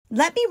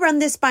Let me run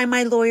this by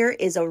my lawyer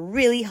is a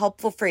really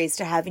helpful phrase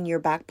to have in your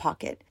back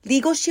pocket.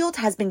 Legal Shield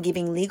has been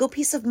giving legal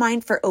peace of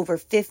mind for over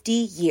 50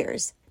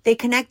 years. They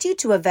connect you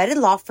to a vetted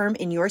law firm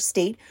in your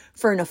state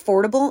for an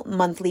affordable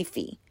monthly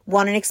fee.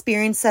 Want an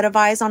experienced set of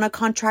eyes on a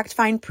contract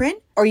fine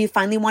print? Or you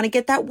finally want to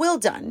get that will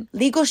done?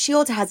 Legal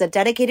Shield has a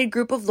dedicated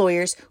group of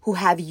lawyers who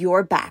have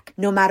your back,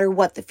 no matter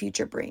what the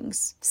future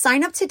brings.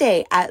 Sign up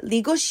today at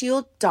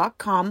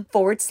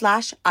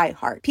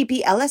LegalShield.com/iHeart.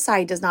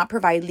 PPLSI does not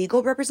provide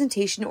legal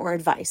representation or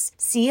advice.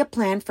 See a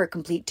plan for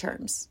complete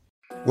terms.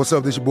 What's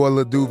up, this your boy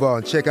Lil Duval,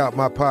 and check out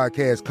my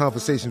podcast,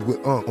 Conversations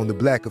with Unc, on the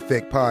Black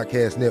Effect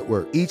Podcast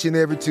Network. Each and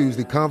every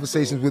Tuesday,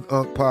 Conversations with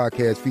Unc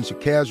podcast feature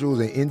casuals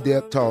and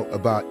in-depth talk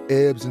about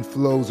ebbs and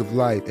flows of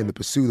life and the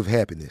pursuit of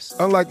happiness.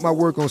 Unlike my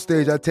work on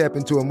stage, I tap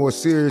into a more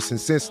serious and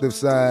sensitive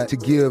side to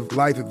give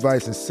life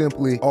advice and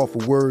simply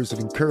offer words of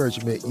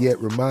encouragement, yet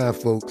remind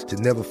folks to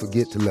never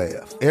forget to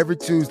laugh. Every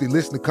Tuesday,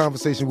 listen to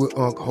Conversations with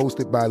Unc,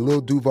 hosted by Lil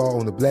Duval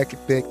on the Black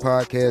Effect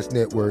Podcast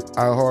Network,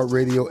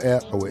 iHeartRadio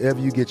app, or wherever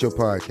you get your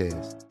podcasts.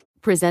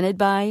 Presented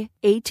by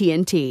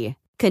AT&T.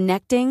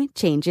 Connecting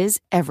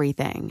changes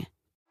everything.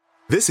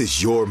 This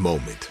is your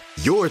moment,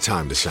 your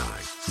time to shine,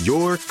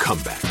 your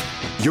comeback.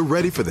 You're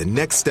ready for the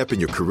next step in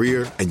your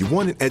career, and you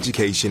want an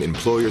education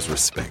employers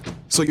respect.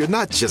 So you're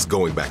not just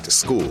going back to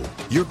school,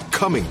 you're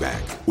coming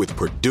back with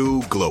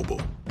Purdue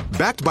Global.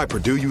 Backed by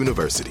Purdue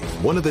University,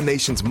 one of the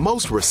nation's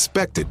most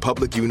respected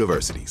public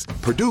universities,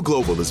 Purdue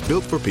Global is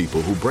built for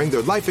people who bring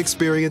their life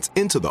experience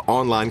into the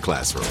online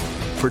classroom.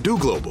 Purdue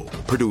Global,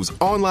 Purdue's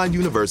online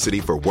university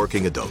for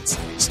working adults.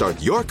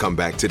 Start your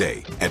comeback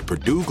today at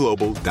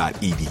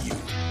purdueglobal.edu.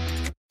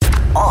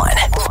 On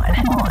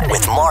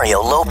with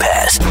Mario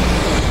Lopez.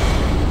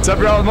 What's up,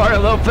 y'all?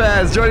 Mario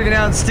Lopez joining me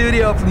now in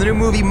studio from the new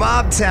movie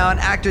Mobtown.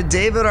 Actor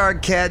David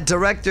Arquette,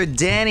 director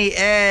Danny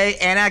A,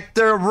 and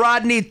actor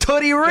Rodney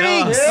Tootie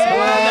Reeks.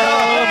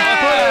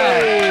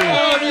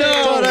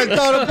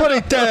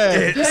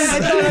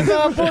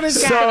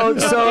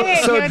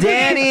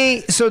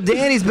 So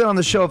Danny's been on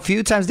the show a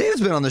few times.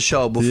 David's been on the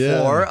show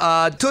before.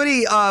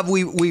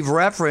 Tootie, we've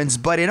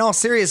referenced, but in all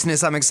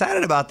seriousness, I'm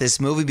excited about this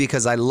movie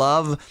because I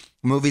love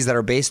movies that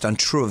are based on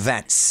true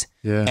events.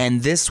 Yeah.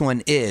 And this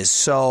one is.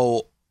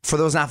 So for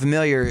those not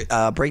familiar,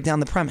 break down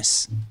the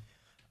premise.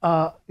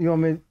 You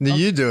want me? No,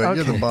 you do it. Okay.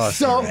 You're the boss.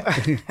 So,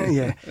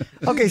 yeah.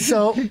 Okay,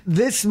 so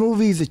this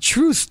movie is a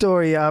true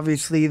story,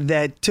 obviously,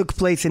 that took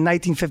place in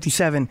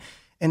 1957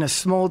 in a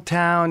small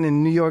town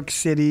in New York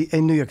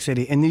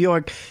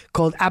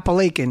called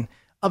Appalachian,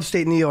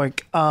 upstate New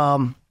York.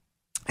 And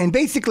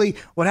basically,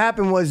 what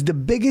happened was the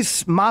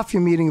biggest mafia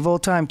meeting of all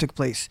time took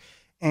place.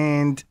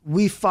 And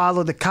we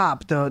follow the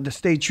cop, the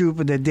state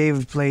trooper that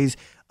David plays,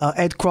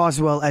 Ed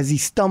Croswell, as he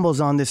stumbles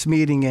on this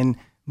meeting and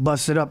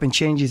busts it up and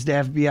changes the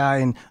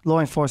FBI and law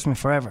enforcement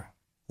forever.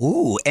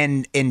 Ooh,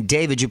 and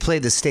David, you play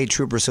the state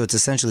trooper, so it's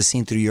essentially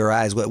seen through your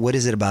eyes. What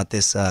is it about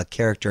this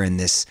character in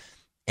this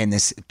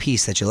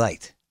piece that you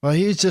liked? Well,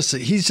 he's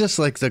just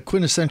like the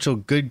quintessential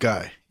good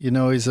guy. You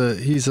know, he's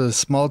a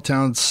small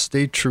town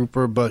state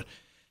trooper, but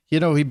you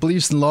know, he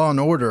believes in law and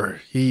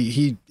order.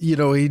 He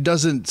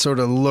doesn't sort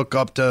of look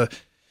up to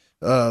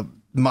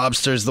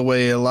mobsters the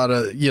way a lot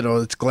of,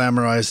 it's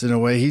glamorized in a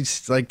way.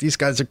 He's like, these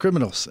guys are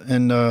criminals,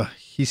 and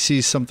he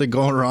sees something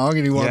going wrong,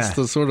 and he wants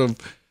to sort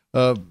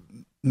of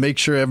make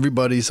sure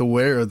everybody's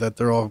aware that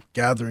they're all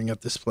gathering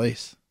at this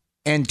place.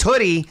 And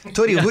Tootie,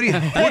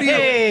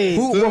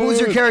 who's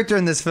your character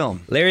in this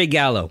film? Larry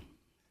Gallo.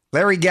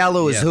 Larry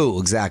Gallo is who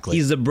exactly?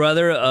 He's the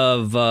brother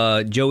of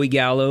Joey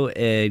Gallo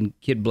and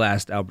Kid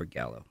Blast Albert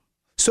Gallo.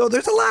 So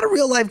there's a lot of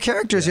real life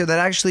characters here that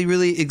actually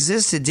really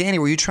existed. Danny,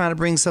 were you trying to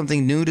bring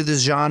something new to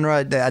this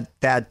genre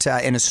that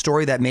in a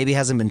story that maybe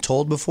hasn't been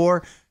told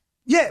before?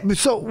 Yeah.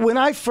 So when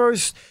I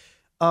first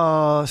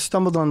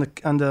stumbled on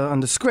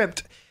the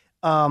script,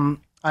 I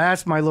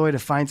asked my lawyer to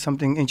find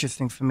something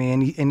interesting for me,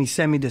 and he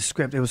sent me the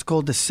script. It was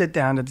called The Sit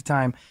Down at the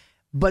time.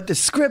 But the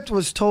script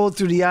was told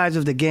through the eyes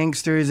of the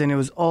gangsters, and it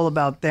was all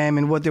about them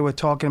and what they were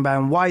talking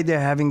about and why they're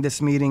having this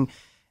meeting.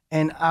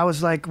 And I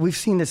was like, we've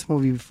seen this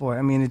movie before.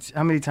 I mean,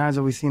 how many times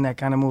have we seen that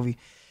kind of movie?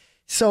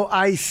 So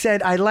I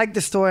said, I like the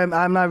story.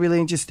 I'm not really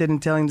interested in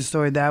telling the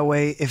story that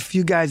way. If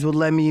you guys would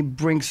let me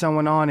bring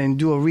someone on and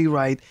do a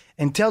rewrite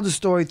and tell the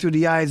story through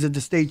the eyes of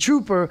the state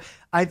trooper,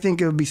 I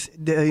think it would be,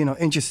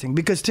 interesting.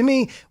 Because to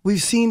me,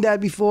 we've seen that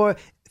before.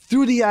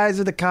 Through the eyes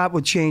of the cop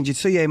would change it.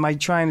 So yeah, am I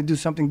trying to do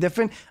something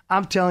different?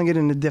 I'm telling it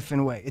in a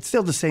different way. It's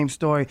still the same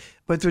story,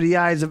 but through the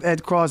eyes of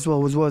Ed Croswell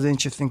was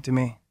interesting to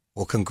me.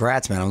 Well,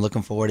 congrats, man. I'm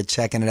looking forward to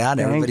checking it out.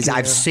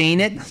 I've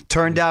seen it.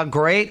 Turned out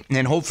great.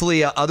 And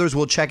hopefully others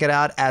will check it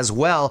out as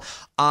well.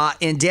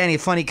 And Danny,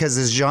 funny because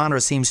this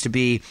genre seems to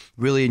be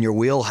really in your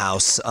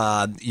wheelhouse.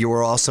 You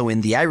were also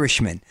in The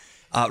Irishman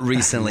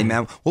recently,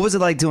 man. What was it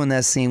like doing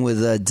that scene with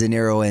De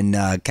Niro and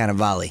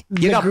Cannavale?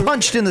 You got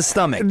punched in the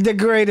stomach. The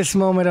greatest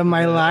moment of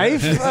my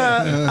life.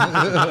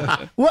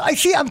 Well,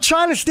 I'm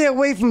trying to stay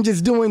away from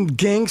just doing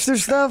gangster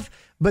stuff.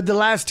 But the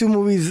last two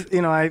movies,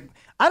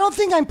 I don't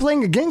think I'm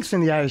playing a gangster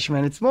in The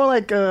Irishman. It's more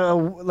like a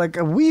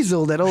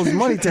weasel that owes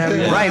money to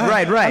everyone.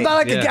 Right. I'm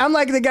not like I'm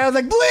like the guy who's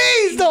like,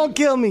 please don't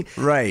kill me.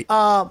 Right.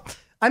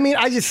 I mean,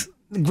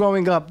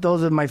 growing up,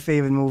 those are my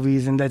favorite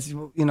movies, and that's,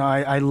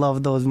 I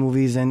love those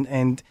movies,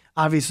 and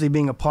obviously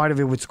being a part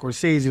of it with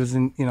Scorsese was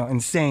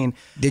insane.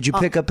 Did you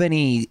pick up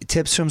any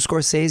tips from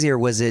Scorsese, or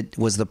was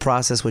the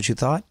process what you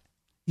thought?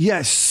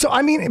 Yes. So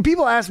I mean,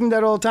 people ask me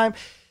that all the time.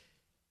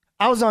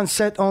 I was on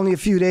set only a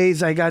few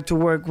days. I got to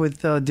work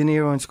with De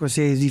Niro and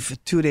Scorsese for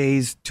 2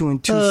 days, two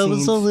scenes. I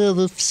was only on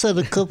the set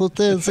a couple of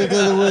days. I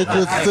got to work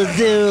with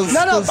De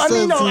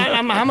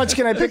Niro. How much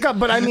can I pick up?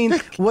 But I mean,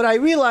 what I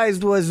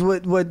realized was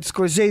what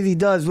Scorsese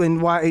does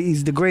why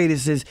he's the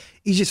greatest is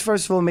he just,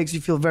 first of all, makes you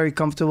feel very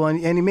comfortable, and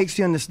he makes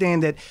you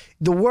understand that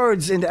the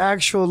words and the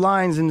actual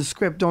lines in the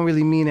script don't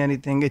really mean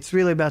anything. It's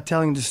really about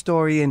telling the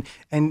story and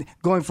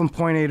going from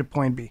point A to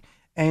point B.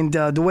 And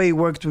the way he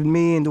worked with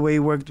me and the way he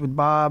worked with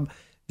Bob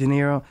De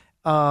Niro.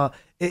 I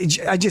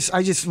just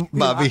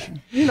Bobby.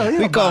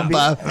 We call him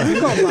Bob. We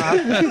call him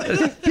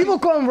Bob. People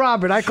call him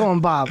Robert. I call him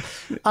Bob.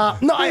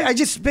 I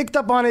just picked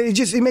up on it.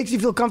 It makes you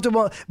feel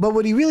comfortable. But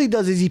what he really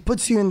does is he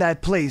puts you in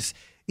that place.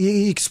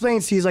 He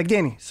explains to you, he's like,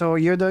 Danny, so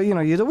you're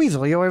the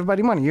weasel. You owe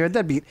everybody money. You're a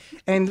deadbeat.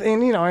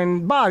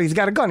 And Bob, he's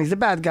got a gun. He's a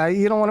bad guy.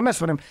 You don't want to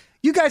mess with him.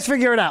 You guys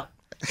figure it out.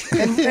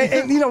 and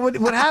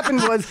what happened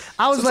was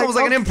I was like,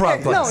 like an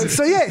improv class.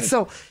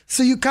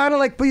 So you kind of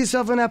like put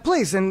yourself in that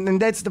place, and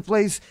that's the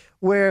place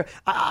where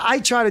I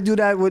try to do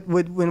that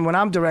when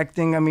I'm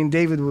directing. I mean,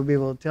 David will be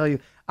able to tell you.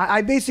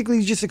 I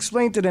basically just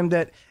explain to them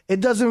that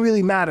it doesn't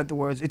really matter the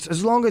words. It's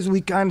as long as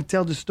we kind of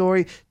tell the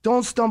story.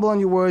 Don't stumble on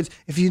your words.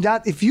 If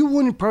you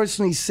wouldn't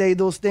personally say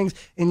those things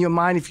in your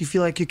mind, if you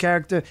feel like your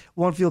character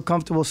won't feel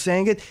comfortable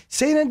saying it,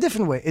 say it in a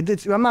different way.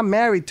 I'm not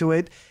married to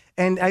it.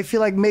 And I feel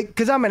like,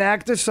 because I'm an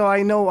actor, so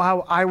I know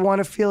how I want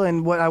to feel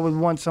and what I would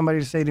want somebody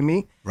to say to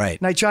me. Right.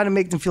 And I try to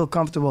make them feel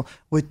comfortable.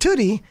 With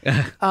Tootie,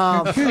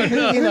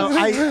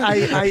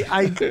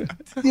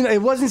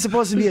 it wasn't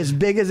supposed to be as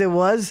big as it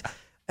was,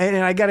 and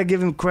I got to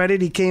give him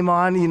credit. He came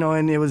on,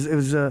 and it was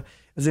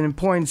an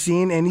important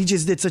scene, and he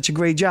just did such a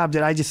great job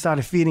that I just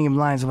started feeding him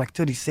lines. I'm like,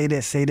 Tootie, say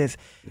this.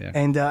 Yeah.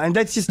 And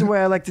that's just the way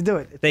I like to do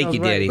it. Thank you,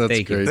 Daddy.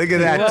 Thank you. Look at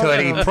that,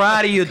 Tootie.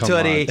 Proud of you,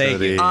 Tootie.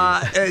 Thank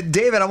you.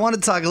 David, I want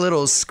to talk a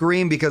little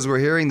Scream, because we're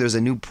hearing there's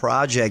a new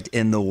project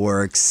in the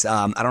works.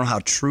 I don't know how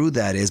true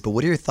that is, but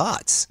what are your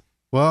thoughts?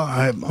 Well,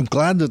 I'm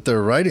glad that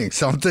they're writing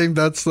something.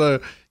 That's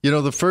the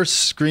first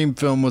Scream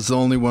film was the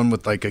only one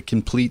with like a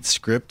complete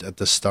script at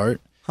the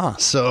start. Huh.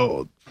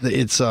 So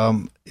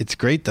it's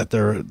great that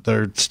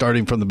they're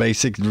starting from the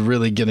basics,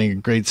 really getting a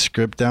great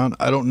script down.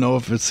 I don't know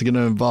if it's going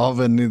to involve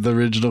any of the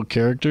original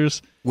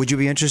characters. Would you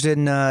be interested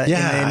in I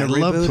reboot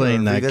love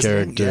playing or that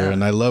character,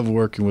 and I love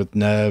working with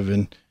Nev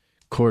and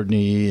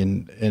Courtney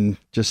and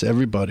just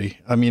everybody.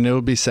 I mean, it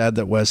would be sad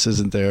that Wes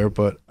isn't there,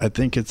 but I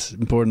think it's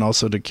important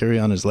also to carry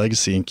on his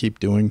legacy and keep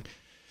doing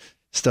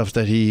stuff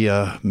that he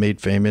made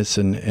famous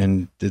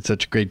and did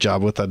such a great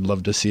job with. I'd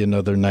love to see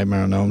another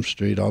Nightmare on Elm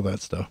Street, all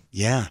that stuff.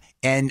 Yeah.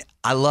 And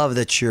I love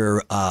that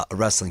you're a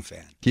wrestling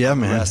fan. Yeah,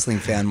 I'm man. a wrestling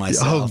fan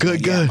myself. Oh,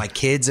 good. My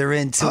kids are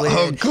into it.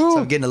 Oh, cool.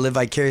 So I'm getting to live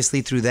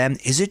vicariously through them.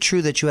 Is it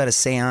true that you had a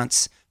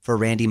seance for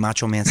Randy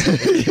Macho Man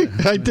Savage?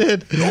 I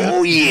did.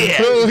 Oh, yeah.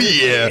 Oh,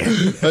 yeah.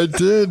 I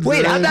did.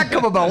 Wait, how'd that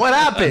come about? What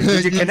happened?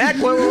 Did you connect?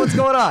 What's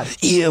going on?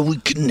 Yeah, we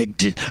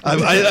connected.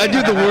 I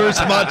do the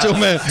worst Macho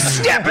Man.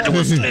 Step into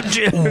a Slim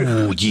Jim.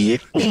 Oh, yeah.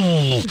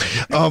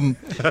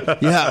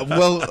 Yeah,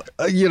 well,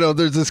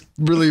 there's this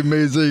really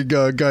amazing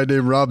guy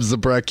named Rob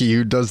Zabrecki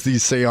who does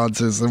these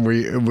seances, and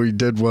we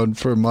did one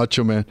for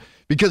Macho Man.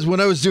 Because when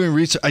I was doing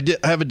research, I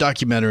have a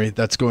documentary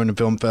that's going to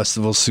film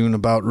festival soon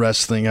about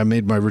wrestling. I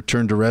made my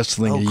return to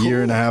wrestling a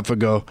year and a half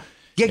ago.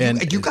 Yeah,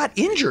 you got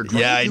injured, right?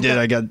 Yeah, I did.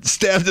 I got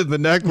stabbed in the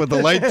neck with a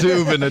light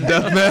tube in a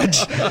death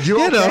match. You're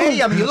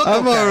okay? I mean, you look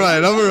I'm okay. all right.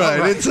 I'm all right.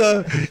 All right.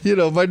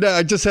 It's my neck.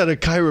 I just had a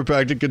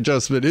chiropractic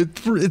adjustment.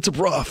 It's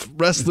rough.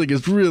 Wrestling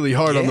is really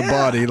hard on the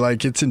body.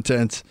 Like, it's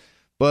intense,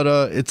 but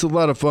it's a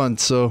lot of fun.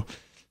 So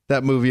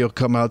that movie will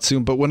come out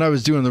soon. But when I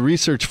was doing the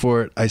research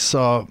for it, I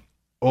saw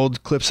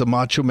old clips of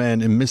Macho Man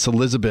and Miss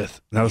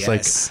Elizabeth, and I was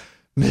like,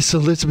 Miss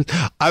Elizabeth.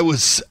 I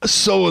was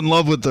so in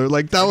love with her.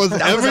 Like, that was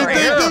everything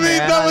to me.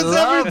 Man. That was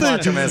everything.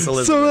 Macho Miss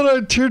Elizabeth. So then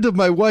I turned to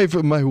my wife,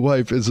 and my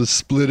wife is a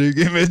splitting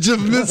image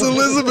of Miss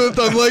Elizabeth.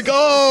 I'm like,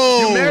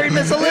 oh. You married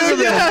Miss Elizabeth.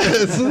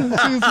 Yes.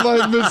 She's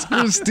my Miss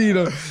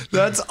Christina.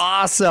 That's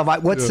awesome.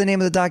 What's the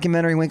name of the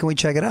documentary? When can we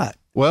check it out?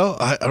 Well,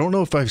 I don't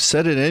know if I've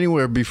said it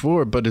anywhere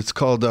before, but it's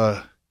called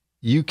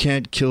You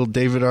Can't Kill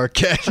David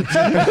Arquette.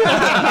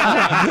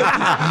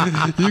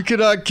 You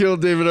cannot kill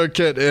David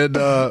Arquette. And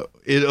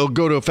it'll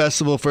go to a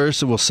festival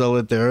first, and we'll sell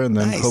it there, and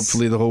then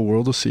hopefully the whole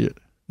world will see it.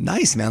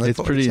 Nice, man. It's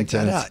pretty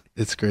intense.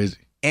 It's crazy.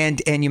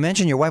 And you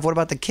mentioned your wife. What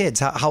about the kids?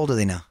 How old are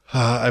they now?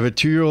 I have a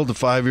 2-year-old, a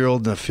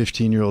 5-year-old, and a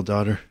 15-year-old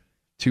daughter.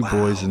 2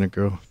 boys and a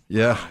girl.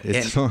 Yeah,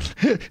 it's fun.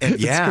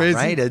 It's yeah, crazy.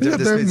 right? Yeah,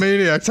 they're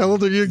maniacs. How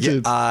old are your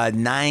kids?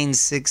 9,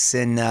 6,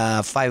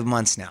 and 5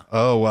 months now.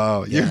 Oh,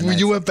 wow.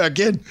 You went back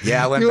in.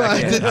 Yeah, I went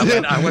back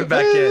in. I went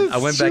back in. I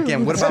went back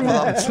in. What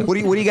about what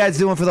are you guys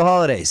doing for the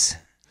holidays?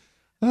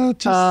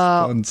 Just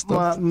fun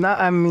stuff. Well,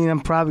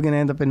 I'm probably gonna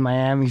end up in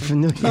Miami for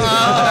New Year's. With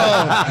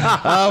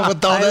all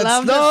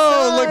that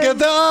snow. Look at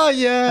that.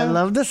 Yeah. I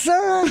love the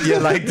sun. You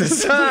like the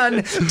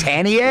sun.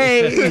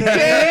 Tannier.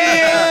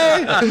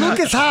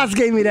 Lucas Haas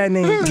gave me that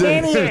name.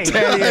 Tannier.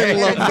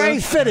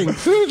 Very fitting.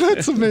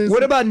 That's amazing.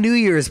 What about New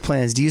Year's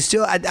plans? Do you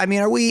still? I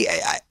mean, do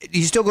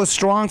you still go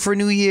strong for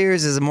New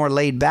Year's? Is it more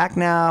laid back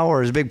now,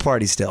 or is it a big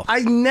party still? I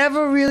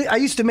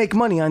used to make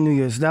money on New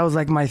Year's. That was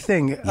like my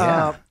thing.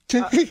 Yeah.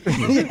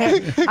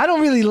 I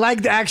don't really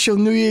like the actual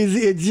New Year's.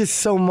 It's just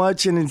so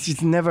much, and it's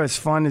just never as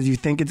fun as you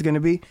think it's going to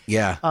be.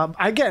 Yeah.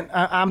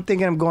 I'm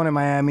thinking I'm going to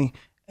Miami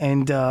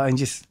and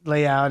just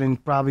lay out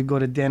and probably go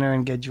to dinner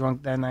and get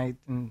drunk that night,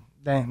 and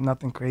then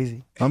nothing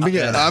crazy. I'm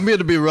going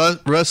to be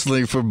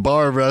wrestling for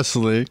bar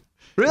wrestling.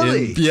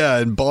 Really?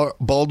 In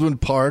Baldwin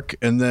Park,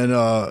 and then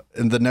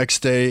the next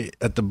day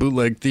at the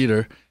Bootleg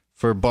Theater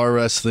for bar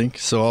wrestling.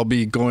 So I'll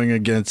be going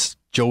against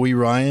Joey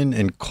Ryan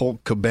and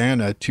Colt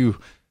Cabana, 2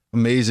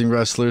 amazing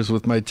wrestlers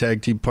with my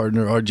tag team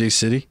partner RJ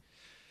City.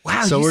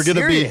 Wow, so we're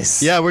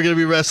serious? we're gonna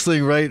be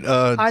wrestling right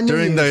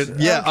during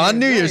on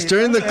New Year's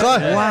during the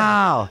class.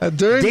 Wow,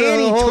 during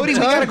Danny, the whole Tootie, we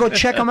time. gotta go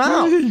check them out.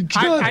 I want to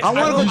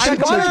go check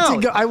them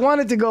out. I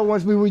wanted to go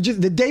once we were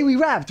just the day we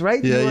wrapped,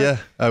 right? Yeah.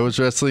 I was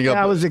wrestling up.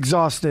 I was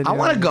exhausted. I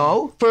want to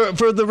go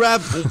for the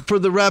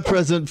rap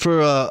present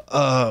for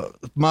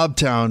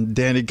Mobtown.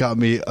 Danny got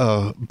me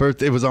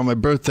birthday. It was on my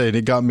birthday, and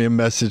he got me a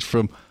message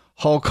from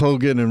Hulk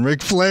Hogan and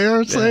Ric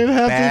Flair saying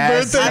happy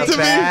birthday to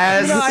me.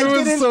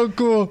 It was so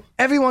cool.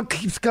 Everyone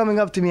keeps coming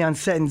up to me on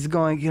set and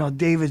going,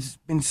 David's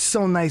been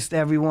so nice to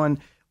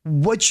everyone.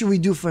 What should we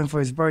do for him for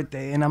his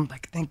birthday? And I'm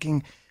like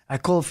thinking, I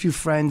call a few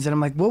friends and I'm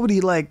like, what would he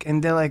like?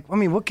 And they're like,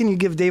 what can you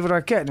give David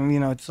Arquette? And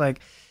it's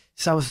like,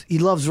 he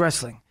loves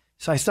wrestling.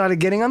 So I started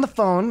getting on the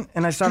phone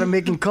and I started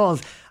making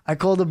calls. I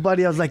called a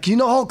buddy. I was like,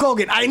 Hulk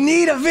Hogan? I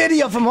need a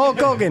video from Hulk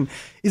Hogan.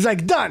 He's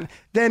like, done.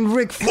 Then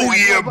Ric Flair. Oh,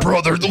 yeah,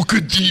 brother. Look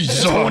at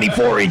these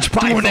 24-inch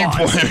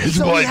pythons.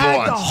 So we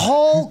had the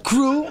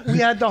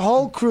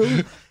whole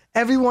crew.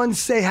 Everyone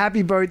say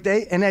happy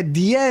birthday. And at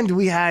the end,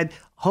 we had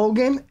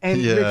Hogan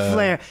and Ric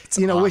Flair,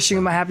 wishing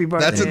him a happy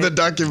birthday. That's in the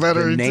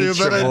documentary, too.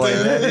 But It's right at the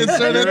end.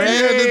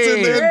 It's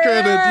in the end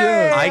credit.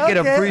 Yeah. I can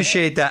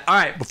appreciate that. All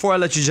right, before I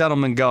let you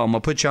gentlemen go, I'm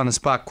going to put you on the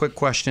spot. Quick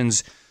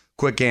questions,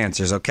 quick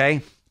answers,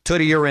 okay?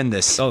 Tootie, you're in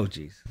this. Oh,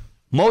 jeez.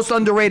 Most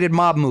underrated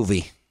mob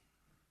movie.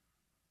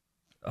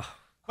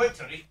 Quick,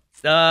 Tootie.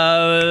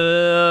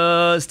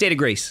 State of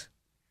Grace.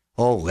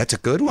 Oh, that's a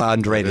good one.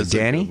 Underrated,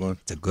 Danny.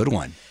 It's a good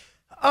one.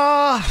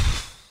 I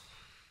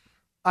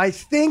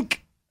think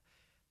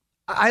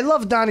I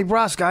love Donnie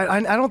Brasco.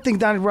 I don't think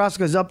Donnie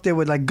Brasco is up there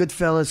with like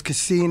Goodfellas,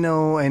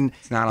 Casino, and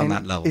it's not on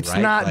that level. It's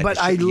right? not, but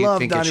I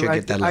love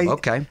Donnie.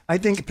 Okay. I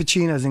think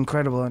Pacino is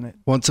incredible in it.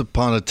 Once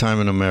Upon a Time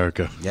in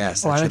America.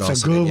 Yes,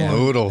 that's a good one.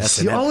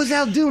 Noodles. You always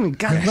outdo me.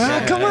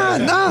 God, come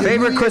on. No.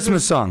 Favorite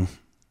Christmas song?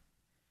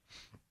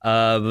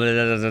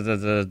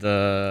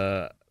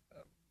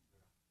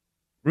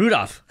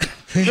 Rudolph.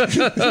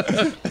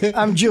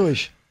 I'm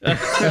Jewish.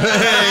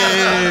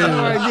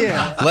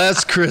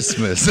 Last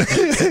Christmas.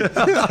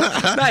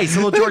 Nice,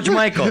 little George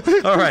Michael.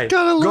 All right.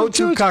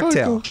 Go-to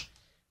cocktail. Michael.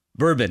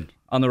 Bourbon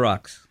on the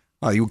rocks.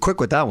 Oh, you were quick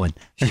with that one.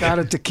 Shot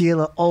of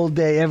tequila all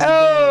day, every day.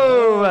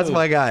 Oh, that's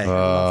my guy.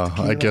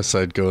 I guess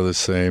I'd go the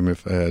same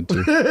if I had to.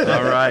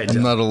 All right.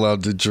 I'm not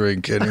allowed to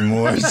drink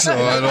anymore, so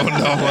I don't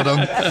know what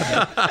I'm...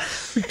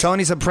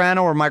 Tony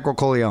Soprano or Michael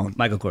Corleone?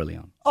 Michael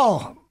Corleone.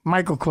 Oh,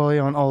 Michael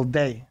Corleone all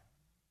day.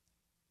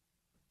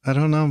 I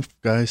don't know,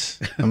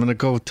 guys. I'm going to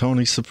go with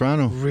Tony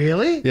Soprano.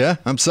 Really? Yeah,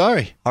 I'm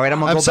sorry. All right,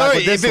 I'm going to go back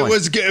with this one.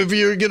 If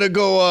you were going to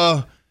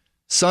go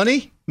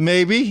Sonny,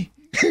 maybe.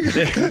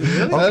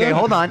 Okay,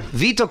 hold on.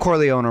 Vito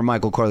Corleone or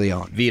Michael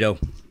Corleone? Vito.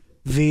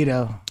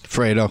 Fredo.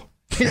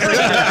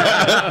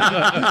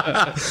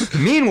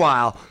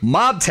 Meanwhile,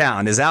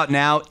 Mobtown is out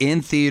now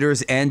in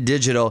theaters and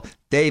digital.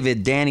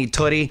 David, Danny,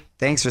 Tootie,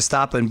 thanks for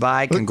stopping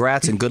by.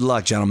 Congrats and good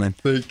luck, gentlemen.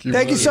 Thank you.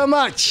 Thank you so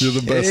much. You're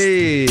the best.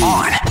 Hey.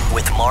 On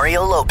with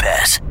Mario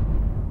Lopez.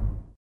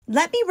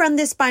 Let me run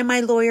this by my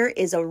lawyer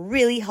is a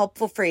really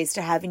helpful phrase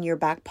to have in your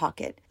back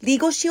pocket.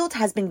 Legal Shield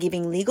has been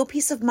giving legal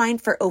peace of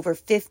mind for over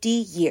 50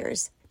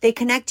 years. They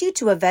connect you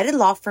to a vetted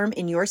law firm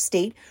in your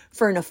state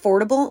for an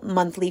affordable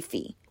monthly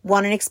fee.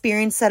 Want an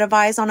experienced set of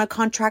eyes on a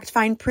contract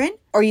fine print?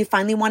 Or you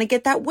finally want to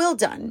get that will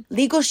done?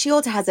 Legal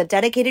Shield has a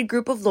dedicated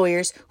group of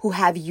lawyers who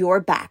have your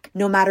back,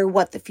 no matter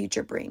what the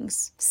future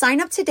brings. Sign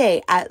up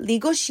today at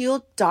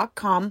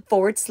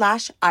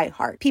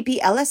LegalShield.com/iHeart.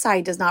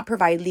 PPLSI does not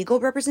provide legal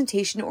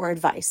representation or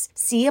advice.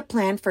 See a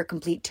plan for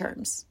complete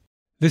terms.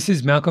 This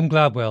is Malcolm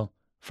Gladwell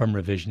from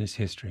Revisionist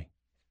History.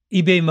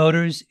 eBay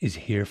Motors is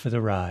here for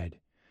the ride.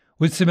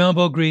 With some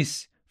elbow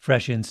grease,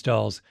 fresh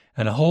installs,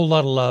 and a whole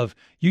lot of love,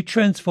 you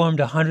transformed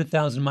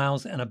 100,000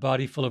 miles and a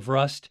body full of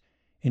rust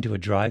into a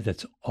drive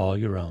that's all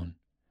your own.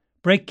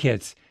 Brake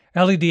kits,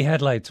 LED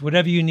headlights,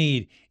 whatever you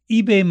need,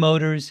 eBay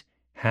Motors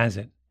has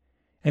it.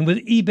 And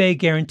with eBay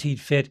Guaranteed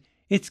Fit,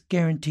 it's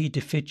guaranteed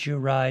to fit your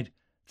ride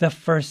the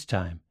first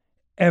time,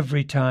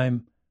 every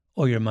time,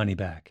 or your money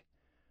back.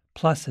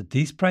 Plus, at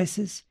these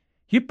prices,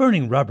 you're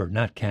burning rubber,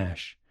 not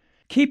cash.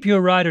 Keep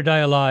your ride or die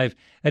alive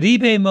at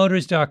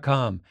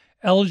ebaymotors.com.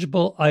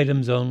 Eligible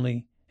items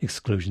only.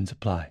 Exclusions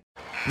apply.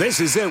 This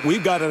is it.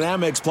 We've got an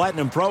Amex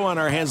Platinum Pro on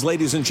our hands,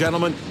 ladies and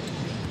gentlemen.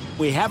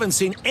 We haven't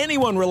seen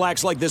anyone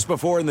relax like this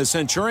before in the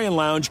Centurion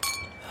Lounge.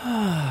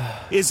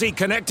 Is he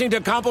connecting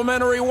to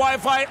complimentary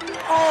Wi-Fi?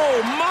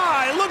 Oh,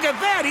 my. Look at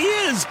that. He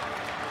is.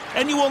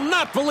 And you will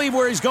not believe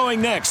where he's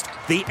going next.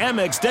 The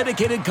Amex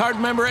dedicated card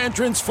member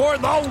entrance for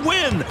the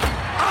win.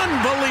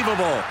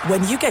 Unbelievable.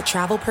 When you get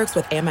travel perks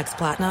with Amex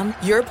Platinum,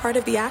 you're part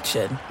of the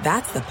action.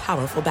 That's the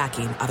powerful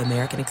backing of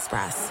American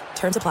Express.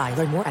 Terms apply.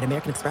 Learn more at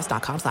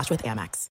americanexpress.com/withAmex.